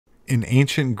In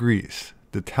ancient Greece,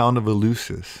 the town of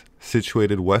Eleusis,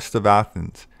 situated west of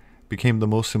Athens, became the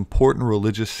most important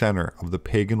religious center of the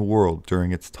pagan world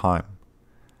during its time.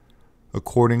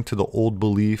 According to the old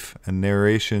belief and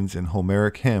narrations in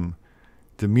Homeric hymn,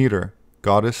 Demeter,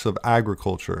 goddess of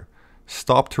agriculture,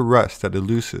 stopped to rest at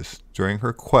Eleusis during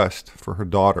her quest for her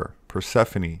daughter,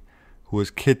 Persephone, who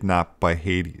was kidnapped by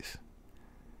Hades.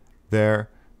 There,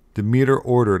 Demeter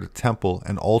ordered a temple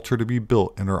and altar to be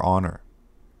built in her honor.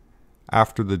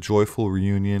 After the joyful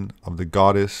reunion of the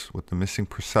goddess with the missing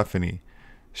Persephone,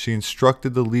 she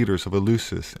instructed the leaders of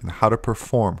Eleusis in how to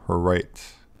perform her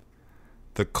rites.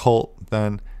 The cult,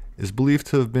 then, is believed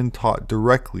to have been taught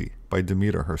directly by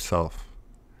Demeter herself.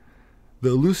 The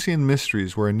Eleusinian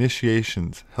Mysteries were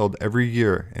initiations held every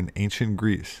year in ancient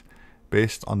Greece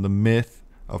based on the myth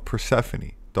of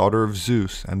Persephone, daughter of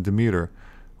Zeus and Demeter,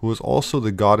 who was also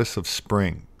the goddess of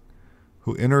spring,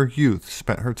 who in her youth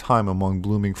spent her time among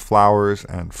blooming flowers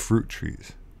and fruit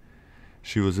trees.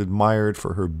 She was admired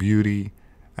for her beauty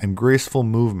and graceful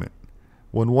movement,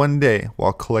 when one day,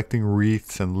 while collecting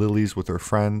wreaths and lilies with her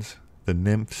friends, the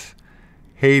nymphs,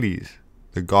 Hades,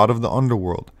 the god of the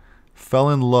underworld, fell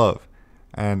in love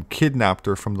and kidnapped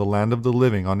her from the land of the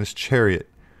living on his chariot,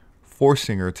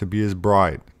 forcing her to be his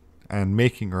bride and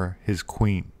making her his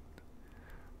queen.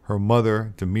 Her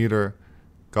mother, Demeter,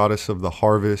 goddess of the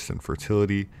harvest and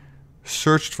fertility,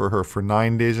 searched for her for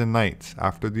 9 days and nights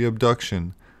after the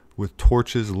abduction with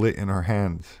torches lit in her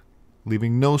hands,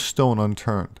 leaving no stone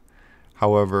unturned.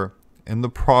 However, in the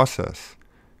process,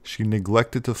 she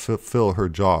neglected to fulfill her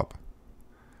job.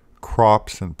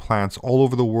 Crops and plants all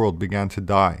over the world began to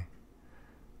die.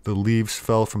 The leaves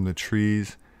fell from the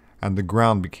trees, and the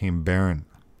ground became barren.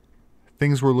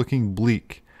 Things were looking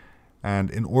bleak,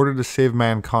 and in order to save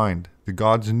mankind, the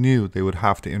gods knew they would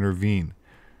have to intervene,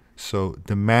 so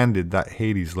demanded that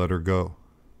Hades let her go.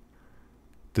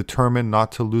 Determined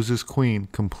not to lose his queen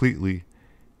completely,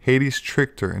 Hades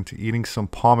tricked her into eating some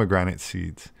pomegranate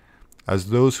seeds, as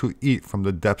those who eat from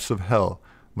the depths of hell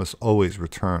must always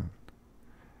return.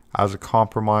 As a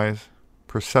compromise,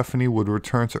 Persephone would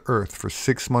return to Earth for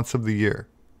 6 months of the year.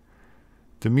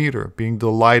 Demeter, being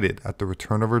delighted at the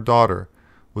return of her daughter,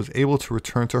 was able to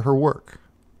return to her work.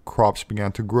 Crops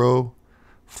began to grow,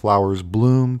 flowers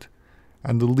bloomed,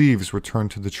 and the leaves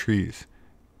returned to the trees,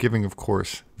 giving, of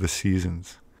course, the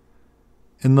seasons.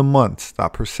 In the months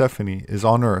that Persephone is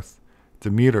on Earth,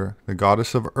 Demeter, the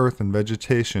goddess of earth and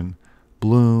vegetation,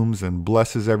 blooms and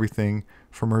blesses everything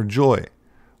from her joy,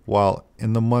 while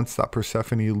in the months that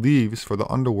Persephone leaves for the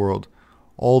underworld,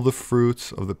 all the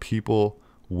fruits of the people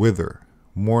wither,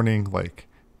 mourning like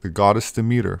the goddess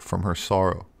Demeter from her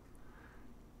sorrow.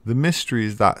 The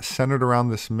mysteries that centered around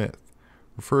this myth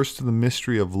refers to the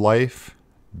mystery of life,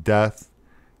 death,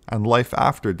 and life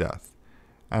after death,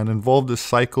 and involved a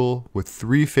cycle with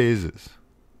 3 phases: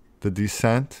 the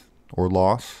descent, or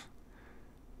loss,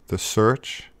 the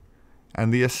search,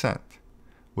 and the ascent,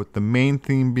 with the main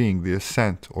theme being the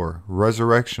ascent, or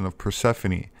resurrection of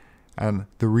Persephone, and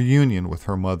the reunion with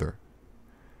her mother.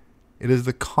 It is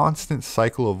the constant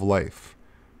cycle of life,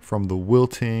 from the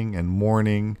wilting and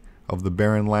mourning of the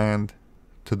barren land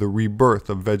to the rebirth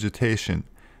of vegetation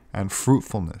and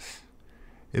fruitfulness.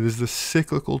 It is the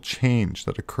cyclical change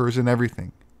that occurs in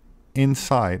everything,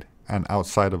 inside and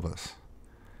outside of us.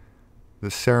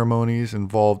 The ceremonies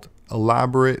involved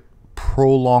elaborate,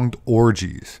 prolonged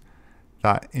orgies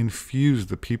that infused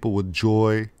the people with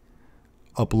joy,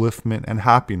 upliftment, and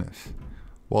happiness,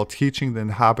 while teaching the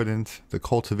inhabitants the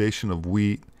cultivation of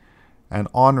wheat and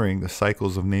honoring the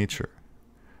cycles of nature.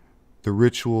 The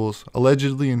rituals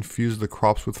allegedly infused the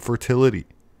crops with fertility,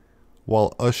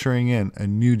 while ushering in a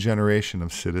new generation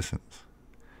of citizens.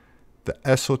 The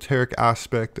esoteric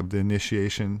aspect of the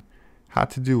initiation had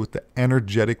to do with the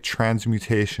energetic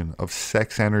transmutation of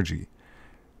sex energy,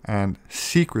 and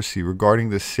secrecy regarding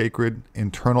this sacred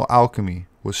internal alchemy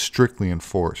was strictly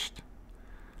enforced.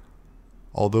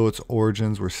 Although its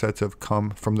origins were said to have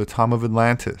come from the time of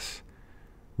Atlantis,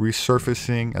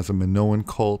 resurfacing as a Minoan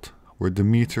cult where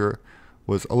Demeter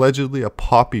was allegedly a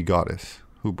poppy goddess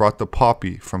who brought the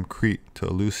poppy from Crete to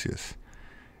Eleusis.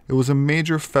 It was a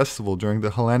major festival during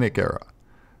the Hellenic era,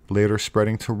 later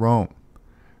spreading to Rome,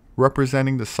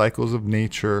 representing the cycles of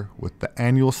nature with the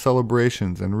annual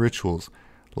celebrations and rituals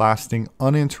lasting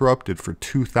uninterrupted for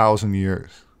 2,000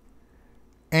 years.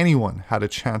 Anyone had a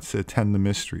chance to attend the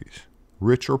mysteries,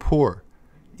 rich or poor,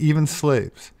 even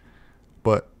slaves,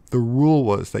 but the rule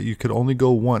was that you could only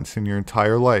go once in your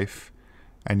entire life,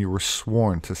 and you were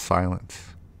sworn to silence.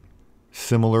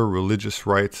 Similar religious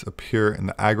rites appear in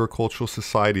the agricultural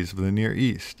societies of the Near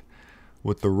East,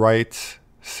 with the rites,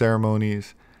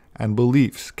 ceremonies, and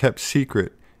beliefs kept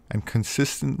secret and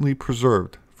consistently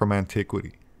preserved from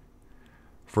antiquity.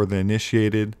 For the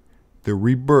initiated, the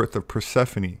rebirth of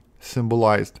Persephone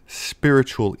symbolized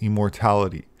spiritual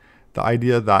immortality, the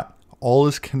idea that all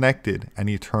is connected and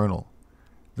eternal,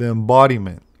 the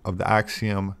embodiment of the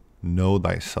axiom, know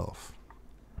thyself.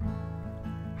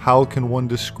 How can one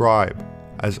describe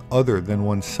as other than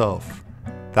oneself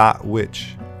that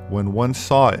which, when one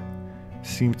saw it,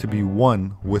 seemed to be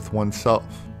one with oneself?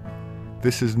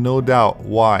 This is no doubt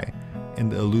why, in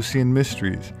the Eleusinian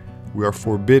Mysteries, we are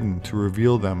forbidden to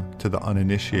reveal them to the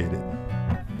uninitiated.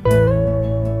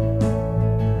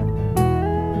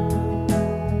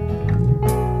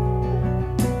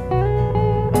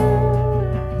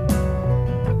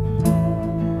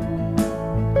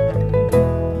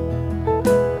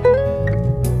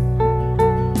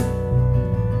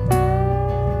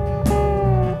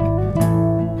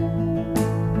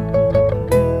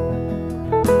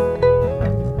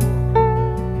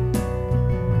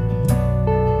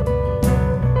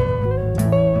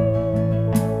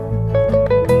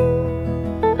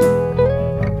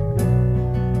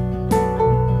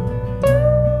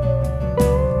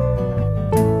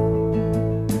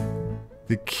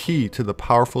 The key to the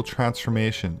powerful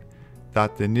transformation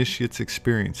that the initiates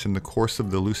experienced in the course of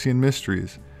the Eleusinian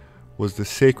Mysteries was the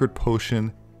sacred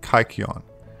potion Kykeon,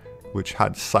 which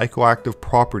had psychoactive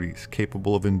properties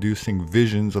capable of inducing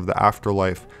visions of the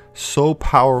afterlife so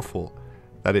powerful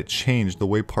that it changed the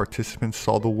way participants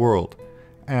saw the world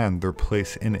and their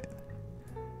place in it.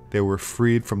 They were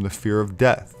freed from the fear of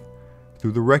death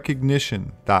through the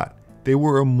recognition that they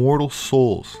were immortal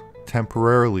souls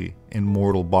temporarily in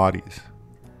mortal bodies.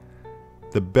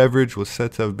 The beverage was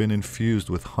said to have been infused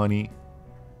with honey,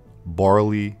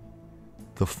 barley,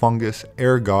 the fungus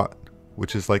ergot,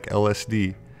 which is like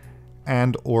LSD,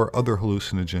 and or other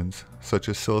hallucinogens, such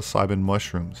as psilocybin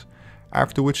mushrooms,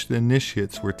 after which the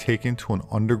initiates were taken to an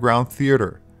underground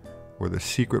theater where the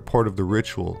secret part of the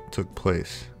ritual took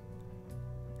place.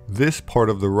 This part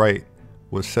of the rite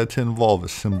was said to involve a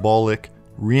symbolic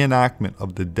reenactment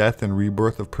of the death and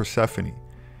rebirth of Persephone,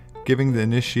 giving the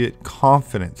initiate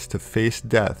confidence to face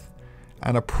death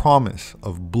and a promise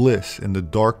of bliss in the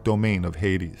dark domain of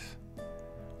Hades.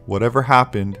 Whatever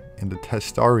happened in the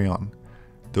Testarion,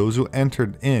 those who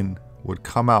entered in would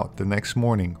come out the next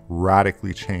morning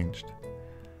radically changed.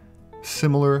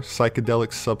 Similar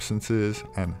psychedelic substances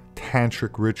and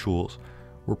tantric rituals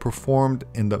were performed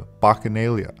in the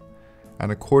Bacchanalia,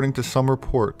 and according to some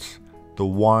reports, the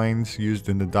wines used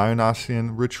in the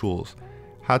Dionysian rituals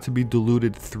had to be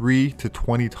diluted 3 to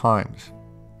 20 times,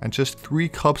 and just 3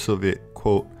 cups of it,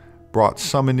 quote, brought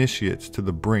some initiates to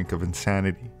the brink of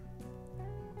insanity.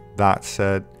 That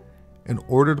said, in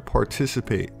order to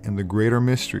participate in the greater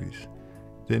mysteries,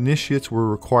 the initiates were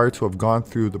required to have gone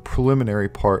through the preliminary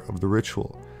part of the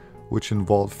ritual, which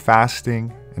involved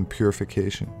fasting and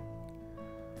purification.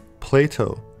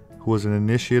 Plato, who was an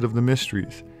initiate of the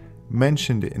mysteries,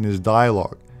 mentioned it in his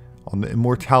dialogue on the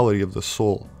immortality of the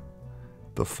soul,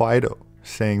 the Phaedo,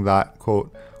 saying that,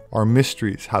 quote, our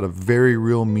mysteries had a very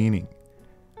real meaning.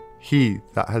 He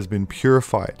that has been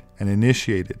purified and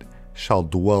initiated shall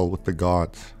dwell with the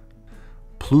gods.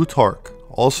 Plutarch,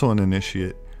 also an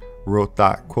initiate, wrote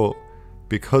that, quote,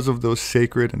 because of those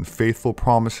sacred and faithful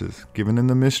promises given in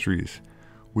the mysteries,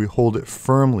 we hold it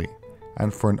firmly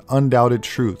and for an undoubted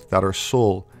truth that our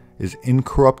soul is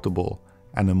incorruptible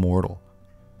and immortal.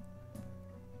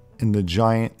 In the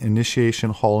giant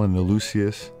initiation hall in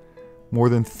Eleusis, more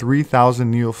than 3,000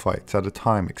 neophytes at a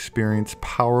time experienced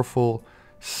powerful,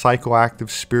 psychoactive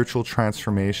spiritual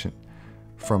transformation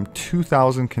from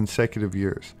 2,000 consecutive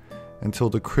years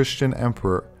until the Christian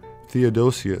emperor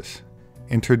Theodosius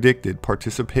interdicted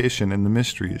participation in the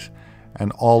mysteries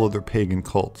and all other pagan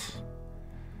cults.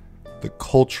 The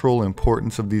cultural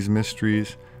importance of these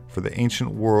mysteries for the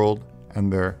ancient world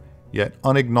and their yet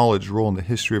unacknowledged role in the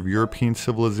history of European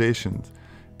civilizations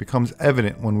becomes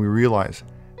evident when we realize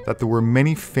that there were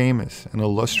many famous and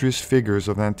illustrious figures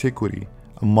of antiquity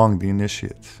among the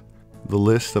initiates. The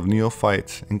list of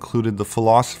neophytes included the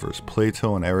philosophers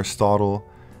Plato and Aristotle,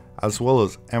 as well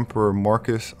as Emperor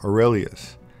Marcus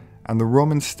Aurelius, and the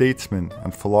Roman statesman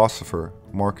and philosopher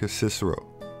Marcus Cicero.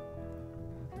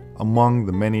 Among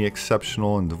the many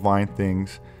exceptional and divine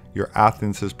things your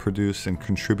Athens has produced and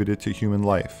contributed to human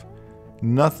life,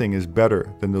 nothing is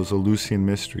better than those Eleusinian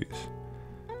mysteries.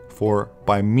 For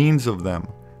by means of them,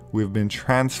 we have been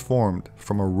transformed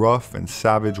from a rough and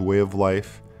savage way of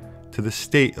life to the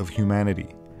state of humanity,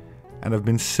 and have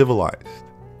been civilized.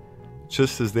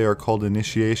 Just as they are called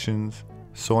initiations,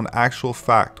 so in actual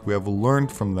fact we have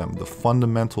learned from them the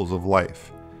fundamentals of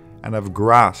life, and have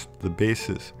grasped the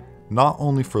basis not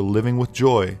only for living with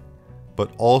joy,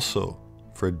 but also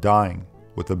for dying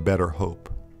with a better hope.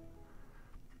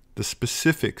 The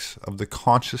specifics of the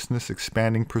consciousness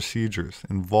expanding procedures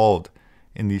involved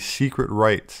in these secret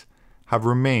rites have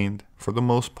remained, for the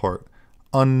most part,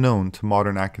 unknown to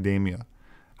modern academia,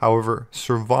 however,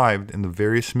 survived in the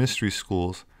various mystery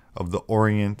schools of the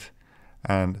Orient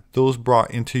and those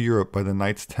brought into Europe by the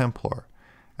Knights Templar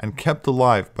and kept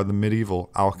alive by the medieval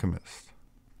alchemists.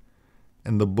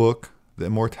 In the book, The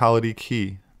Immortality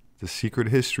Key, The Secret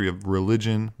History of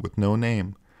Religion with No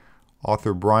Name,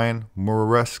 author Brian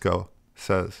Moresco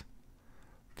says,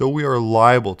 "Though we are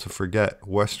liable to forget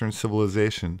Western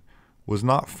civilization was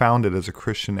not founded as a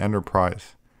Christian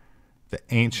enterprise, the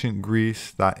ancient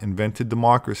Greece that invented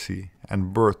democracy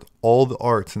and birthed all the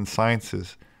arts and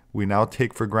sciences we now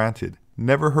take for granted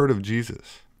never heard of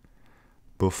Jesus.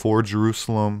 Before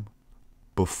Jerusalem,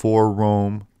 before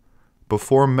Rome,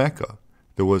 before Mecca,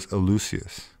 there was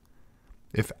Eleusis.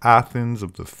 If Athens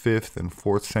of the 5th and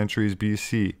 4th centuries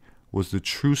BC was the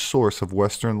true source of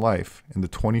Western life in the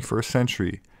 21st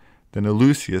century, then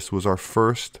Eleusis was our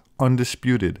first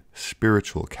undisputed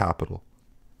spiritual capital."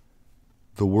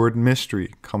 The word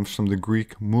mystery comes from the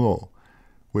Greek muo,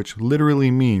 which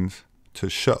literally means to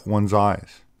shut one's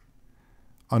eyes.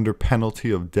 Under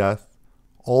penalty of death,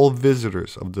 all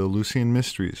visitors of the Eleusinian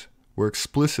Mysteries were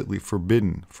explicitly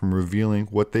forbidden from revealing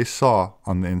what they saw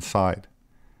on the inside.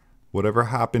 Whatever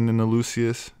happened in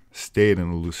Eleusis stayed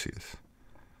in Eleusis.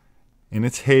 In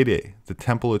its heyday, the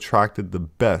temple attracted the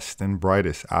best and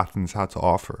brightest Athens had to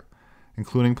offer,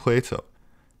 including Plato.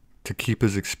 To keep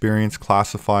his experience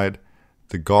classified,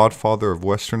 the godfather of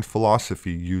Western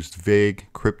philosophy used vague,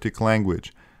 cryptic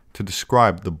language to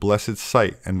describe the blessed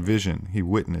sight and vision he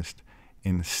witnessed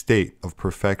in state of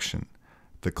perfection,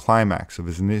 the climax of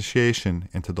his initiation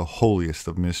into the holiest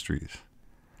of mysteries.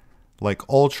 Like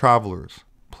all travelers,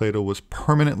 Plato was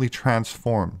permanently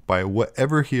transformed by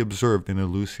whatever he observed in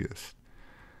Eleusis.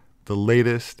 The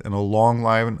latest in a long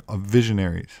line of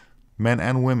visionaries, men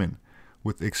and women,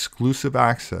 with exclusive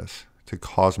access to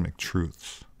cosmic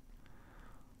truths.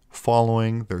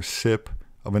 Following their sip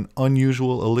of an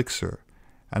unusual elixir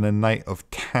and a night of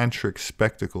tantric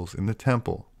spectacles in the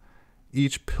temple,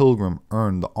 each pilgrim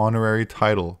earned the honorary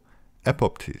title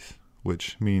Epoptes,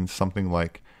 which means something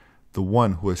like the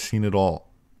one who has seen it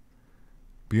all.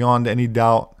 Beyond any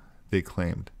doubt, they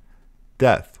claimed,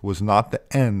 death was not the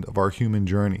end of our human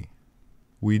journey.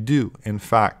 We do, in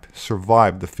fact,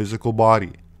 survive the physical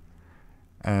body.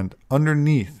 And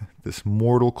underneath this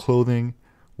mortal clothing,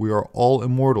 we are all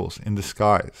immortals in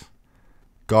disguise,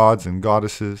 gods and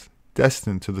goddesses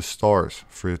destined to the stars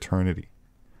for eternity.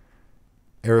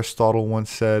 Aristotle once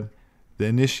said, the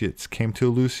initiates came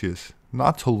to Eleusis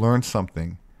not to learn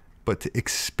something, but to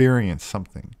experience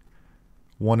something.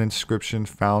 One inscription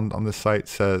found on the site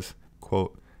says,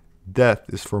 quote, "Death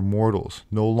is for mortals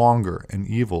no longer an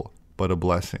evil, but a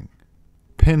blessing."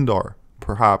 Pindar,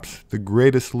 perhaps the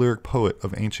greatest lyric poet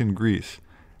of ancient Greece,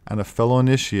 and a fellow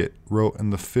initiate, wrote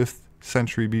in the 5th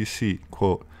century BC,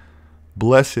 quote,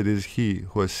 "Blessed is he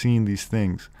who has seen these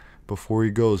things before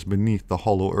he goes beneath the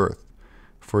hollow earth,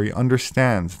 for he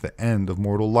understands the end of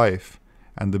mortal life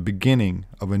and the beginning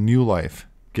of a new life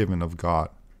given of God."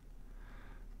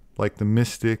 Like the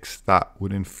mystics that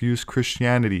would infuse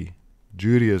Christianity,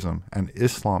 Judaism, and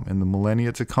Islam in the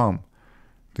millennia to come,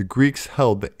 the Greeks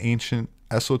held the ancient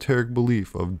esoteric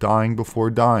belief of dying before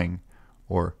dying,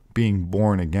 or being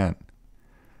born again.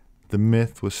 The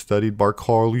myth was studied by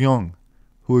Carl Jung,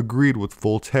 who agreed with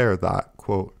Voltaire that,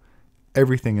 quote,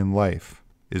 "Everything in life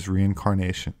is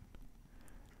reincarnation."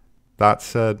 That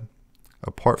said,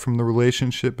 apart from the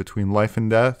relationship between life and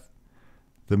death,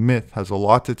 the myth has a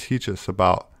lot to teach us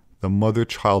about the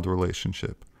mother-child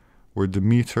relationship, where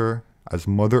Demeter, as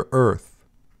Mother Earth,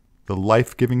 the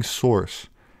life-giving source,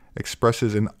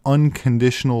 expresses an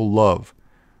unconditional love,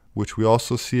 which we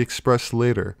also see expressed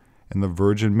later in the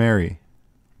Virgin Mary,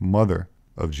 Mother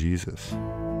of Jesus.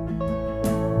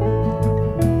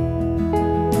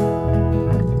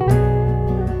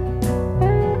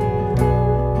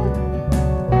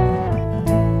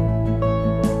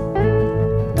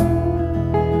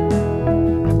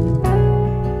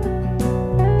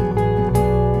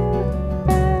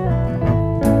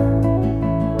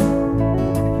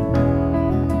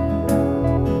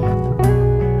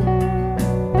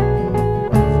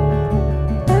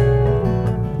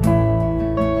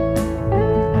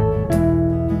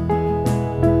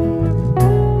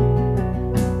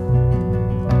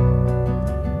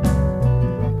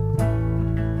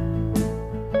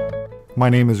 My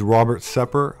name is Robert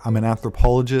Sepehr. I'm an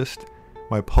anthropologist,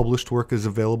 My published work is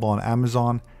available on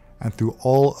Amazon and through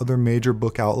all other major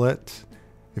book outlets.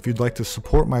 If you'd like to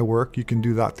support my work, you can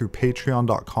do that through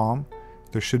patreon.com.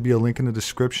 There should be a link in the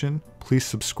description. Please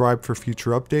subscribe for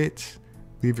future updates.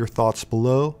 Leave your thoughts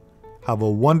below. Have a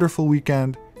wonderful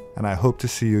weekend, and I hope to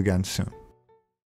see you again soon.